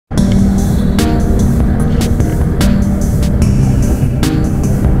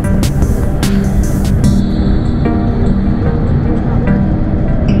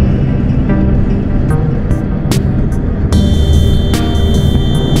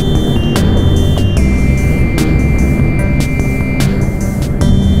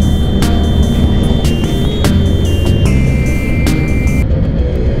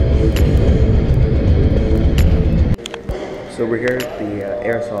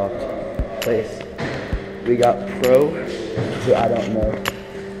Airsoft place. We got pro, so I don't know.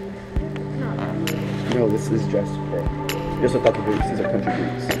 No, this is just pro. Just without the boots. These are country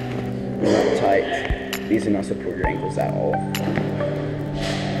boots. They're not tight. These do not support your ankles at all.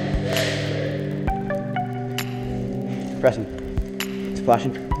 Pressing. It's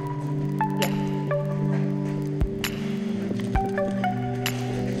flashing.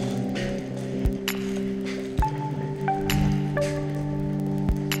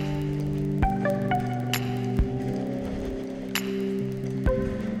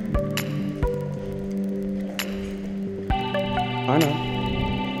 I know.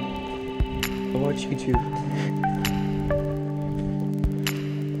 I watch YouTube.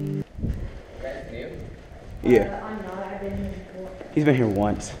 Yeah. He's been here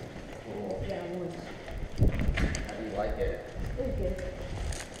once. How do you like it?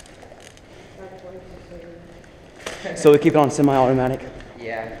 So we keep it on semi-automatic?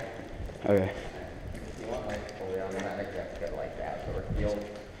 Yeah. Okay. If you want like fully automatic, you have to go like that outdoor field.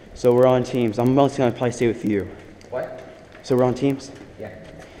 So we're on teams. I'm mostly gonna probably stay with you. What? So we're on teams? Yeah.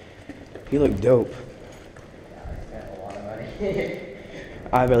 You look dope. Yeah, I spent a lot of money.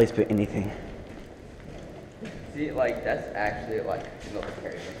 I barely spent anything. See, like, that's actually, like,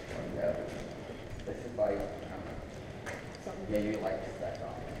 military uniform, though. This is, like, maybe, like, stuck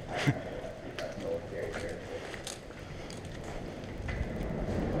on. I don't know, like, that's military here.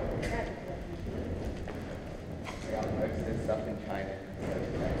 I got most of this stuff in China.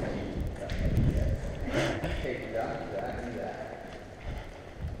 Take that, and that.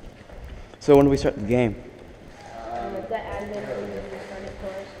 So when do we start the game? The admin will run it for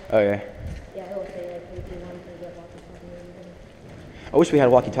us. Oh yeah. Yeah, he'll say like 3, 2, 1 to get walkie-talkie or anything. I wish we had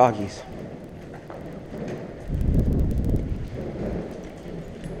walkie-talkies.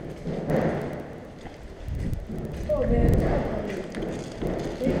 Oh man.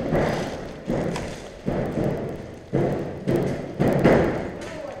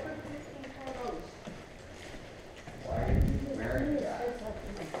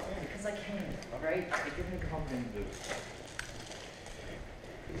 Because I can, alright? It gives me confidence boost.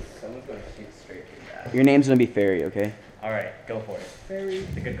 Someone's gonna shoot straight through that. Your name's gonna be Fairy, okay? Alright, go for it. Very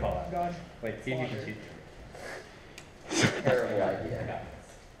It's a good call out. God. Wait, see if you can shoot. Terrible idea.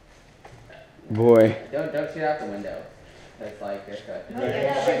 Boy. Don't shoot out the window. That's like, there's a...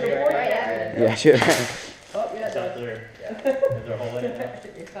 Yeah, shoot the board, Yeah, shit. Oh, yeah. Is that through? Yeah. Is there a hole in it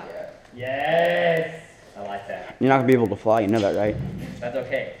now? Yeah. Yes! I like that. You're not gonna be able to fly, you know that, right? That's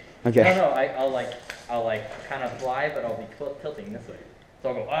okay. Okay. No, I'll like kind of fly, but I'll be tilting this way. So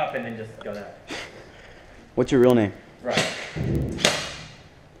I'll go up and then just go that way. What's your real name? Right.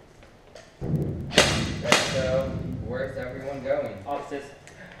 So, where's everyone going? Offices.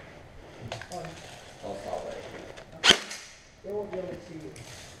 I'll solve it. They won't be able to see you.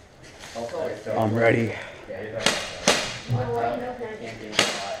 I'll solve it. I'm ready. Yeah, you're right. They can't be in a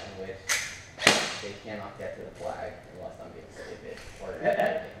spot in which they cannot get to the flag unless I'm being stupid or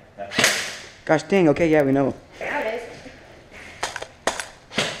anything. Gosh dang, okay, yeah, we know. Nowadays.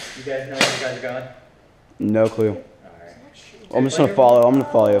 You guys know where you guys are going? No clue. Alright. I'm just gonna follow, I'm gonna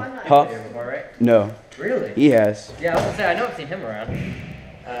follow you. Huh? Here before, right? No. Really? He has. Yeah, I was gonna say, I know I've seen him around.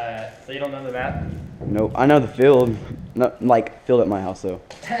 So you don't know the map? Nope. I know the field. Not like field at my house though.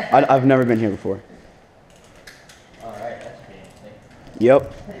 I've never been here before. Alright, that should be interesting.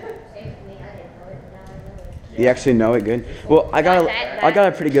 Yep. Same with me, I didn't know it, now I know it. You actually know it good. Well, I got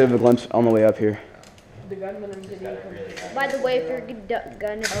a pretty good of a glimpse on the way up here. The gunman I'm getting. By the way, if your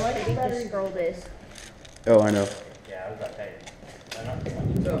gun is ready, just scroll this. Oh, I know. Yeah, I was about to tell you. I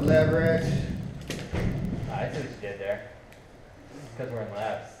don't know. So, leverage. I see what you did there. Because we're in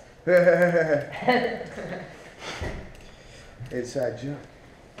labs. Inside junk.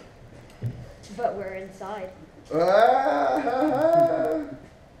 But we're inside.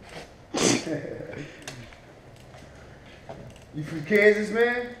 You from Kansas,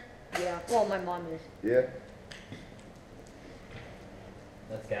 man? Yeah. Well, my mom is. Yeah.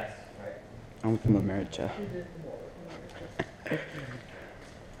 That's gas, right? I'm from America.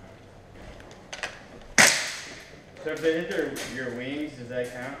 So if they hit your wings, does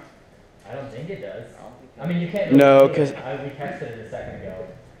that count? I don't think it does. I mean, you can't. No, really see 'cause- it. We texted it a second ago.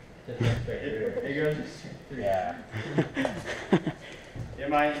 Just went straight through. It goes straight through. Yeah. It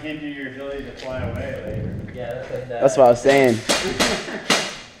might hinder your ability to fly away later. Yeah, that's what. That's what I was saying.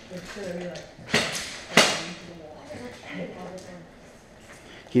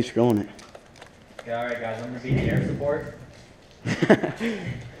 Keep scrolling it. Okay, all right, guys. I'm gonna be the air support. You're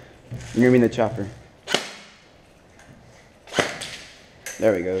gonna be in the chopper.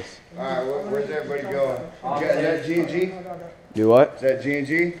 There he goes. Alright, where's everybody going? Is that G&G? Do what? Is that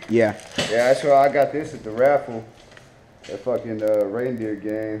G&G? Yeah. Yeah, that's why I got this at the raffle. That fucking reindeer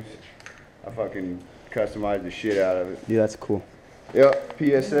games. I fucking customized the shit out of it. Dude, that's cool. Yep,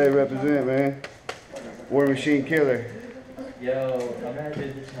 PSA represent, man. War Machine Killer. Yo,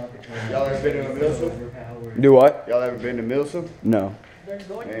 imagine this not becoming. Y'all ever been to a Milsom? Do what? Y'all ever been to Milsom? No. There's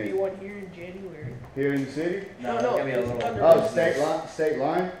going to be one here in January. Here in the city? No, No, it's no, gonna be a it's little. Thunder- Oh, state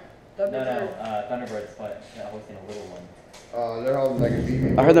line? No, Thunderbird's hosting a little one. They're holding like a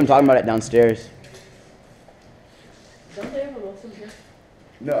BB. I heard them talking about it downstairs. Don't they have a Wilson here?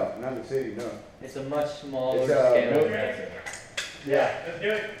 No, not in the city, no. It's a much smaller It's, scale. Mil- than Madison. Yeah, let's do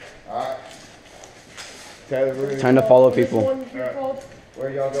it. Alright. Taylor, where, Time to follow What is people. the one here called? where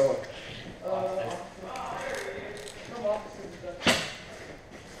y'all going? Some offices done.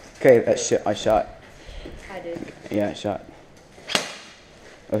 Okay, that shit. I shot. I did. Yeah, I shot.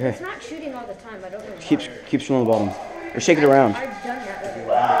 Okay. It's not shooting all the time. I don't know why. Keep shooting on the bottom. Or shake it around. I've done that. I've been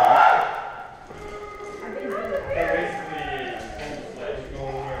doing it.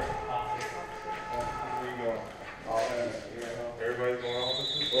 Everybody's going on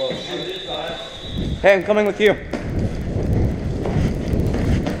this? Hey, I'm coming with you.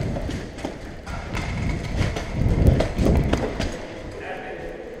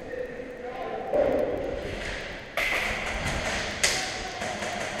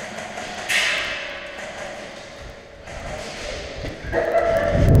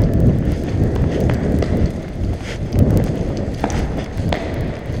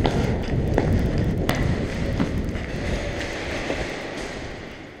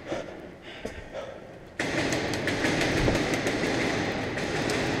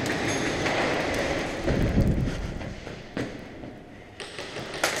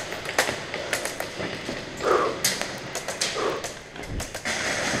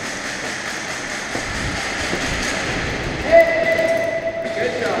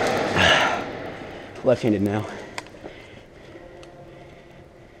 Left-handed now.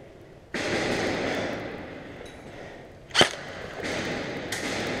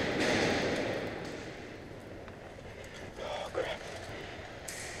 Oh, crap.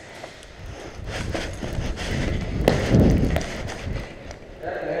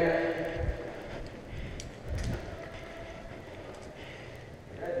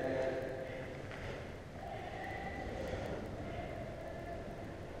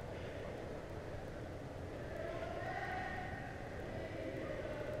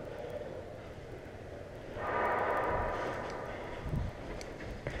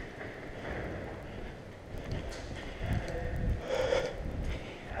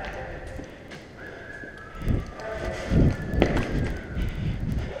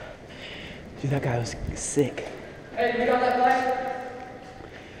 Dude, that guy was sick. Hey, we got that flag?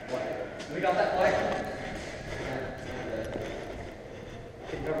 What? We got that flag?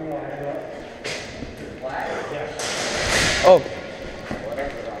 Flag? Oh,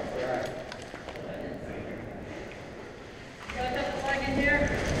 Whatever, alright. Got that flag in here?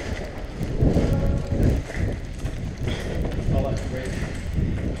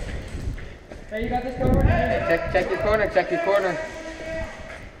 Hey, you got this covered? Hey, check your corner, check your corner.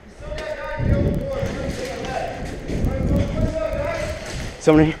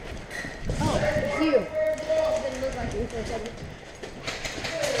 someone here. Oh, it's you. It didn't look like you for a second.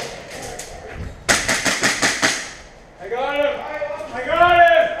 I got him! I got him!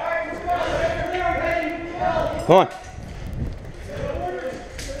 Come on.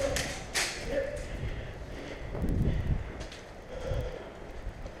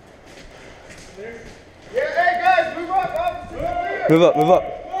 Yeah, hey guys, move up, officers. Move up, move up.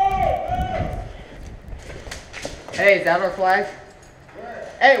 Hey, is that our flag?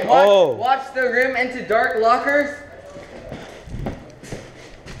 Hey, watch, Oh. watch the rim into dark lockers.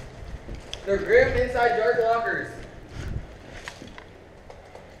 The rim inside dark lockers.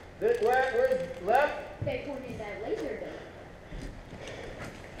 Where's left? They pointed that laser gun.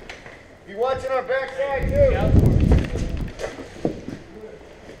 You watching our backside too?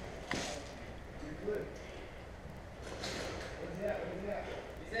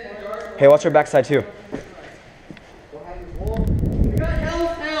 Hey, watch our backside too. We got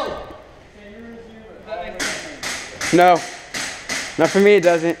hell's hell. No, not for me. It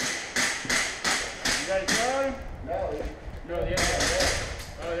doesn't. You guys got him? No, the other guy.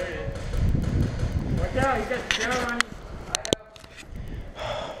 Oh, there he is. Watch out, he's got the shell on.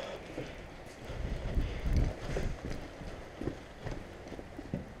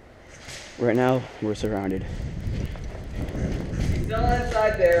 Right now, we're surrounded. He's still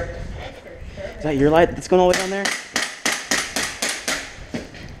inside there. Is that your light that's going all the way down there?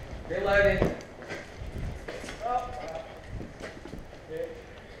 Reloading.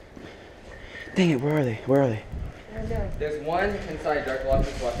 Dang it, where are they? Where are they? I don't know. There's one inside dark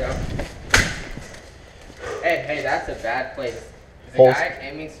lockers. Watch out. Hey, that's a bad place. There's a Holes. guy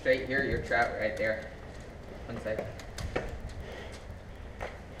aiming straight here. You're trapped right there. 1 second.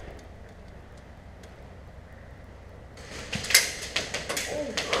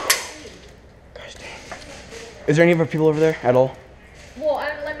 Gosh dang. Is there any other people over there at all? Well,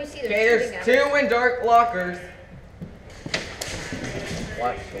 let me see. Okay, They're shooting there's at us. 2 in dark lockers.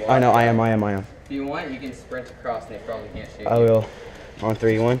 Watch. I know, I am. If you want, you can sprint across and they probably can't shoot I you. will. On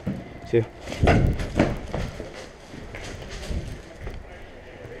 3, 1, 2.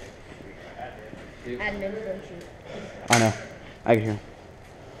 Admins don't shoot. I know. I can hear him.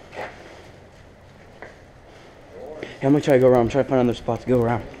 Hey, I'm gonna try to go around. I'm trying to find another spot to go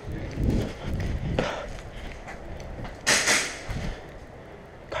around.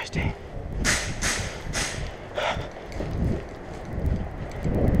 Gosh dang.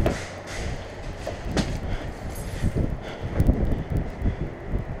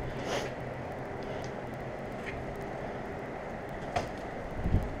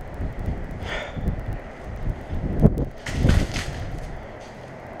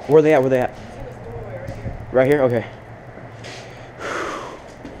 Where are they at? Where are they at? Right here? Okay.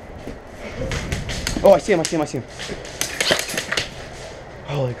 Oh, I see him.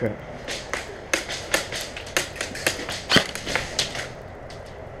 Holy crap.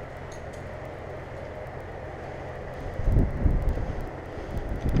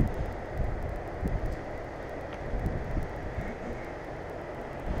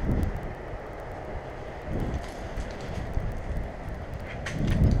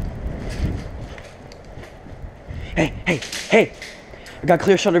 Hey! I got a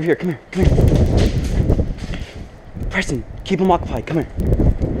clear shot over here. Come here. Preston, keep him occupied. Come here.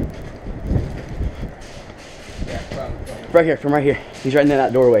 Yeah, from. Right here, from right here. He's right into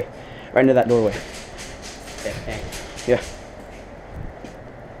that doorway. Right into that doorway. Okay, thanks. Yeah.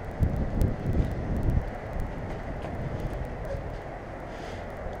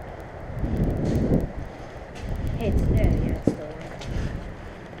 Hey, it's yeah, it's still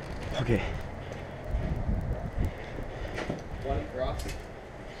on. Okay. One across.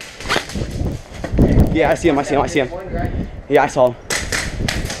 Yeah, I see him. One right. Yeah, I saw him.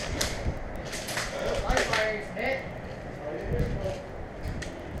 Fire's hit.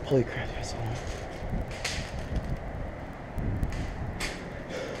 Holy crap, I saw him.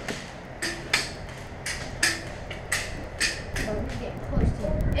 Oh, he's getting close to you.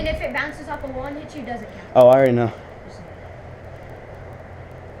 And if it bounces off a wall and hits you, doesn't count. Oh, I already know.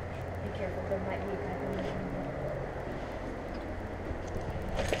 Be careful, there might be a guy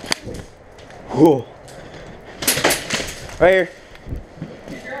coming. Whoa. Right here.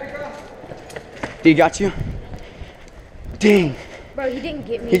 He got you? Dang. Bro, he didn't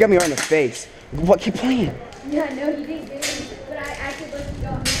get me. He got me right in the face. What? Keep playing. Yeah, no, he didn't get me. But I actually let him go.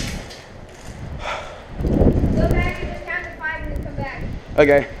 Go back and just count to 5 and then come back.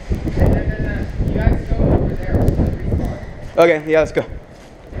 Okay. No. You guys go over there. Respawn. Okay, yeah, let's go.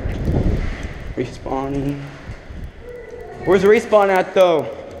 Respawning. Where's the respawn at, though?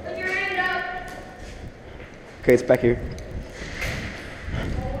 Put your hand up. Okay, it's back here.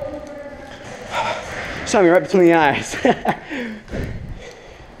 Shot me right between the eyes. Alright,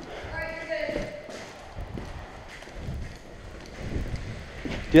 you're good.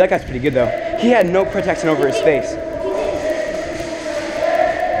 Dude, that guy's pretty good, though. He had no protection over his face.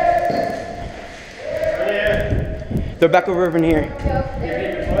 They're back over in here.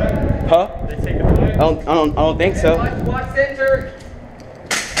 Huh? They take the flag? I don't think so. Watch center.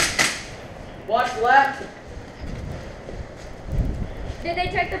 Watch left. Did they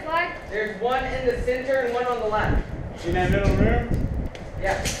take the flag? There's one in the center and one on the left. In that middle room?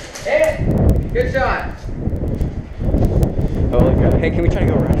 Yeah. Hit it. Good shot. Holy crap. Hey, can we try to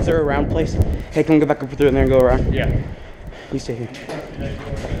go around? Is there a round place? Hey, can we go back over through there and go around? Yeah. You stay here.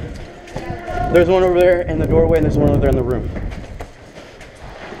 There's one over there in the doorway and there's one over there in the room.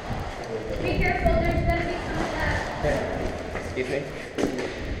 Be careful, there's gonna be some left. Excuse me.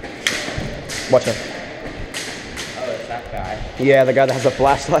 Watch out. Oh, it's that guy. Yeah, the guy that has a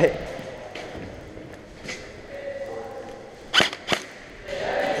flashlight.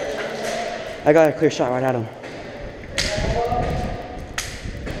 I got a clear shot right at him.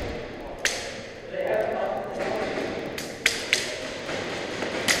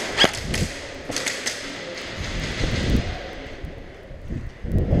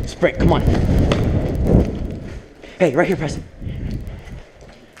 Sprint, come on. Hey, right here, Preston.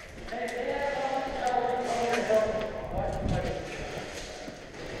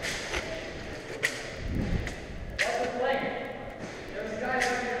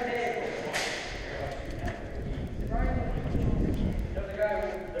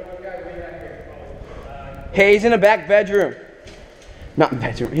 Hey, he's in the back bedroom. Not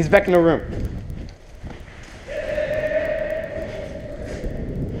bedroom. He's back in the room.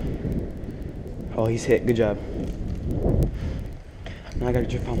 Oh, he's hit. Good job. Now I gotta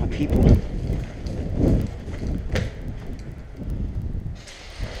drip on my people.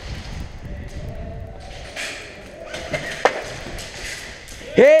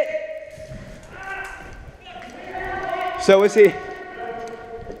 Hit! So is he.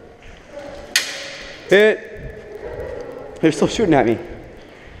 Hit! They're still shooting at me.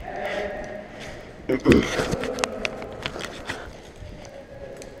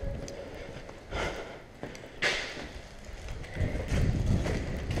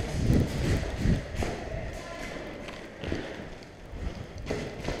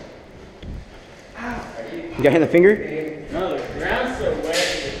 You got hit in the finger? No, the ground's so wet.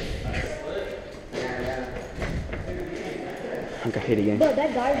 I slipped. I got hit again. But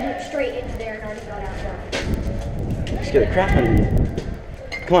that guy went straight into there and already got out. Just get the crap out of you.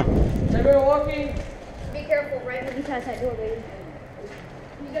 Come on. Is everyone walking? Be careful, right when you pass that door, baby.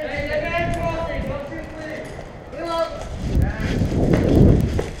 You gotta Hey, that guy's walking. Don't shoot me. You're welcome.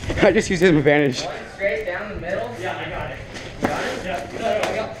 I just used his advantage. One straight down the middle. Yeah, I got it. Got it? Yeah,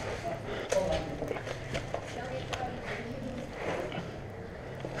 I got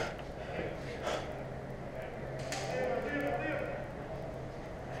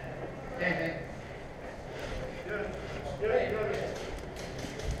Okay.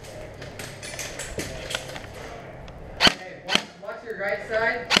 Hey, watch your right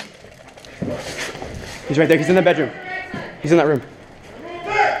side. He's right there. He's in the bedroom. He's in that room.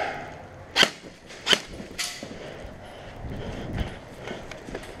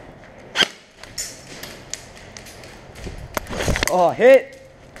 Oh,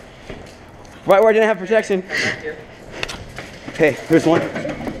 hit! Right where I didn't have protection. Hey, there's one.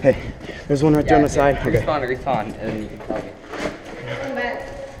 Hey, there's one right there on the side. Okay. Respawn, and then you can tell me. Come back.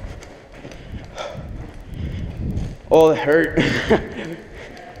 Oh, that hurt.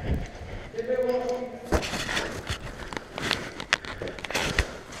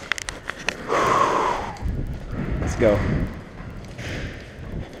 Let's go.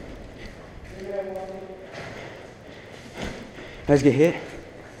 You guys get hit?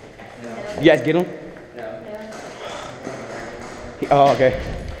 No. You guys get him? No. Oh, okay.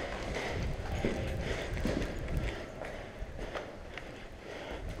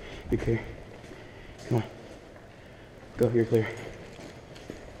 You're clear. Come on. Go, you're clear.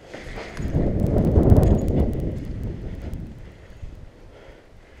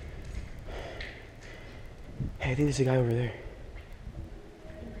 Hey, I think there's a guy over there.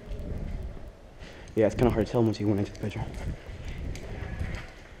 Yeah, it's kind of hard to tell once he went into the bedroom.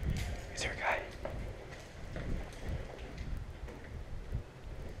 Is there a guy?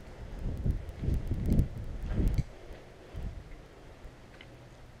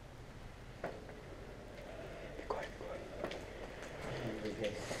 Be quiet, be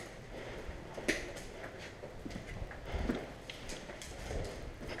quiet.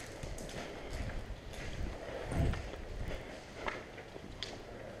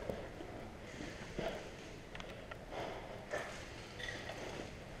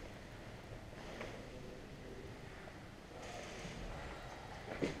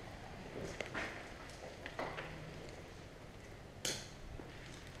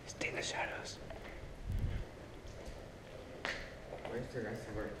 Stay in the shadows. Where's the rest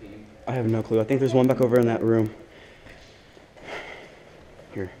of our team? I have no clue. I think there's one back over in that room.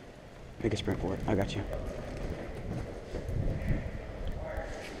 Here, make a sprint for it. I got you.